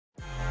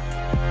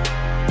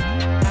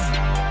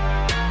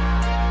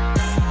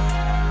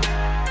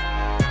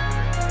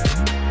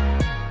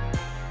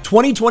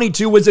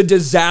2022 was a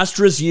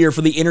disastrous year for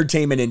the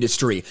entertainment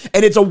industry,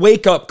 and it's a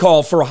wake-up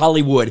call for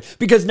Hollywood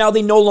because now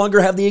they no longer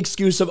have the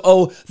excuse of,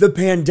 oh, the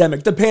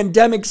pandemic. The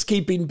pandemic's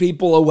keeping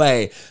people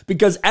away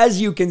because,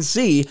 as you can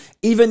see,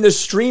 even the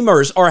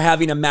streamers are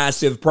having a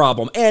massive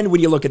problem. And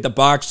when you look at the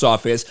box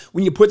office,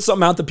 when you put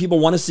something out that people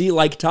want to see,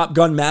 like Top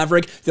Gun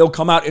Maverick, they'll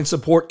come out and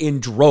support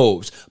in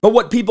droves. But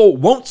what people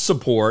won't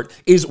support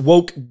is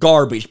woke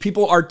garbage.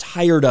 People are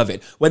tired of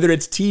it, whether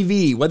it's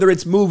TV, whether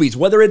it's movies,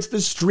 whether it's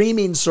the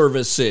streaming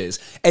services.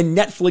 And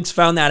Netflix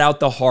found that out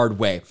the hard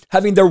way,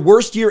 having their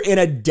worst year in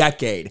a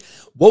decade.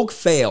 Woke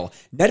fail.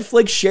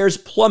 Netflix shares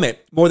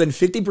plummet more than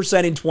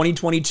 50% in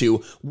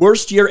 2022,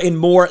 worst year in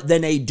more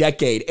than a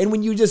decade. And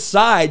when you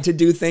decide to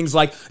do things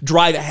like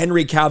drive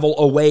Henry Cavill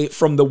away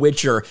from The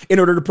Witcher in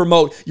order to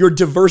promote your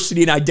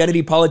diversity and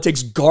identity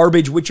politics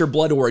garbage Witcher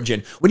blood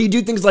origin, when you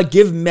do things like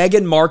give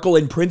Meghan Markle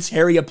and Prince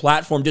Harry a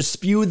platform to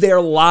spew their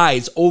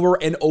lies over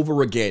and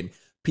over again,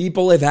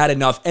 people have had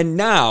enough, and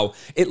now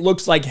it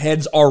looks like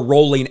heads are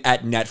rolling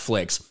at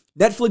Netflix.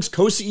 Netflix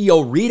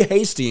co-CEO Reed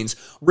Hastings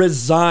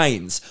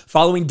resigns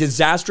following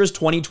disastrous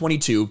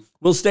 2022,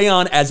 will stay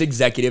on as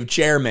executive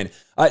chairman.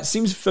 It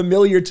seems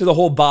familiar to the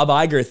whole Bob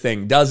Iger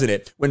thing, doesn't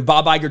it? When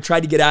Bob Iger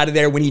tried to get out of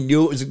there when he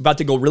knew it was about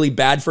to go really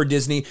bad for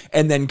Disney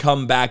and then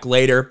come back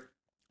later.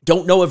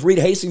 Don't know if Reed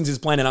Hastings is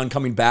planning on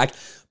coming back,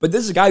 but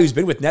this is a guy who's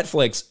been with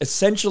Netflix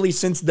essentially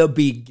since the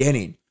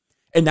beginning,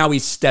 and now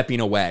he's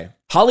stepping away.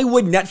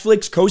 Hollywood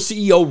Netflix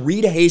co-CEO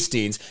Reed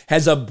Hastings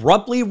has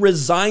abruptly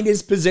resigned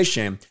his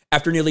position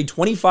after nearly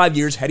 25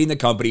 years heading the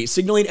company,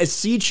 signaling a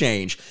sea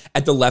change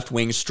at the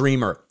left-wing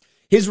streamer.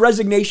 His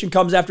resignation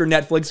comes after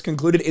Netflix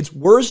concluded its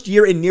worst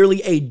year in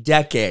nearly a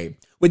decade,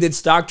 with its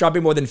stock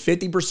dropping more than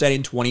 50%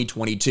 in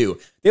 2022.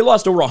 They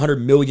lost over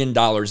 $100 million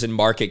in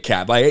market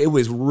cap. It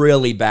was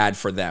really bad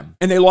for them.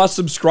 And they lost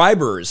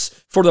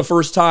subscribers for the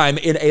first time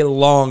in a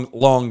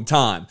long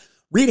time.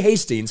 Reed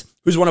Hastings,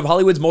 who's one of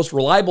Hollywood's most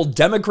reliable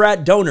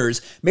Democrat donors,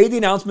 made the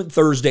announcement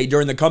Thursday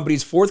during the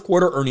company's fourth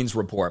quarter earnings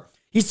report.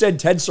 He said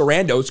Ted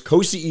Sarandos,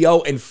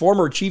 co-CEO and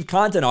former chief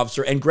content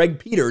officer, and Greg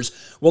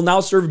Peters will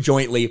now serve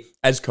jointly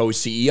as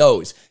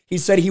co-CEOs. He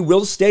said he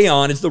will stay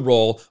on as the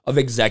role of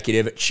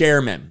executive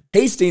chairman.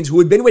 Hastings, who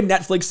had been with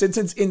Netflix since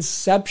its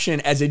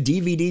inception as a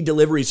DVD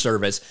delivery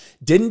service,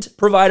 didn't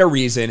provide a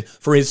reason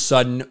for his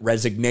sudden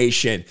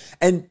resignation.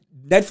 And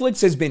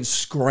Netflix has been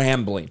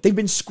scrambling. They've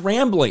been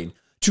scrambling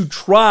to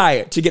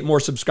try to get more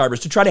subscribers,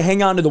 to try to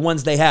hang on to the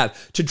ones they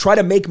have, to try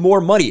to make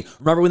more money.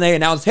 Remember when they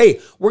announced, hey,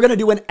 we're going to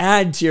do an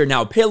ad tier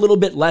now, pay a little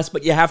bit less,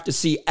 but you have to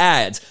see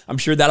ads. I'm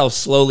sure that'll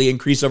slowly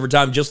increase over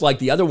time, just like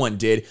the other one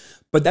did.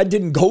 But that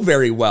didn't go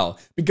very well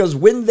because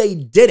when they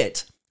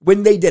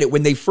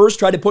first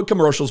tried to put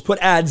commercials, put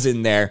ads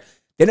in there,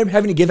 they ended up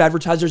having to give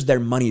advertisers their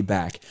money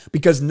back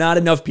because not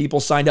enough people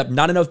signed up.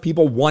 Not enough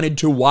people wanted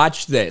to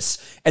watch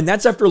this. And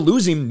that's after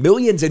losing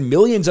millions and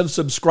millions of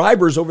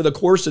subscribers over the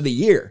course of the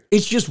year.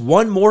 It's just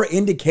one more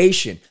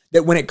indication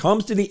that when it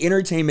comes to the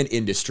entertainment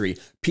industry,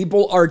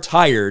 people are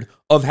tired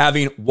of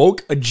having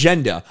woke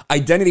agenda,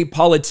 identity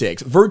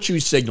politics, virtue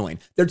signaling.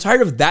 They're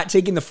tired of that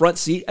taking the front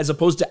seat as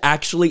opposed to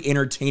actually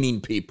entertaining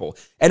people.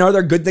 And are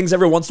there good things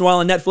every once in a while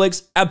on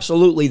Netflix?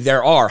 Absolutely,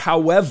 there are.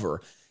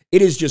 However,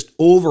 it is just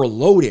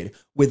overloaded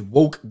with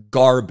woke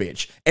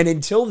garbage. And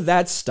until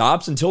that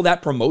stops, until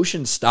that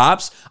promotion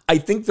stops, I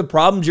think the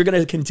problems you're going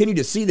to continue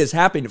to see this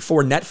happen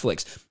for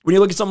Netflix. When you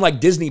look at something like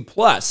Disney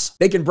Plus,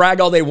 they can brag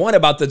all they want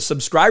about the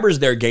subscribers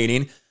they're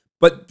gaining,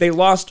 but they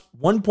lost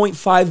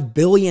 $1.5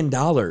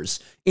 billion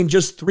in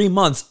just 3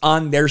 months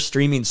on their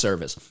streaming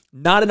service.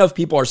 Not enough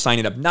people are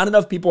signing up. Not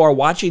enough people are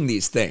watching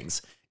these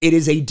things. It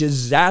is a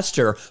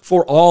disaster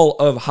for all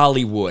of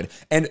Hollywood.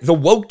 And the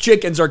woke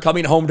chickens are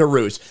coming home to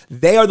roost.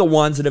 They are the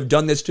ones that have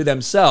done this to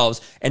themselves,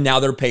 and now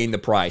they're paying the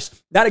price.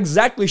 Not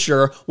exactly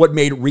sure what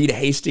made Reed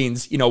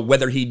Hastings,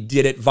 whether he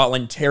did it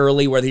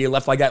voluntarily, whether he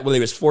left like that, whether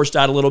he was forced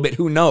out a little bit,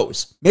 who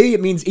knows? Maybe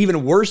it means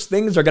even worse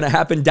things are going to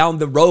happen down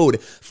the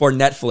road for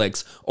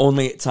Netflix.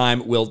 Only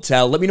time will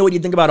tell. Let me know what you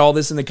think about all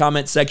this in the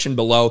comment section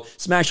below.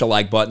 Smash a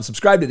like button,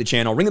 subscribe to the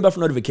channel, ring the bell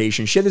for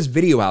notifications, share this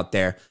video out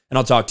there, and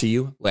I'll talk to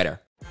you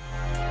later.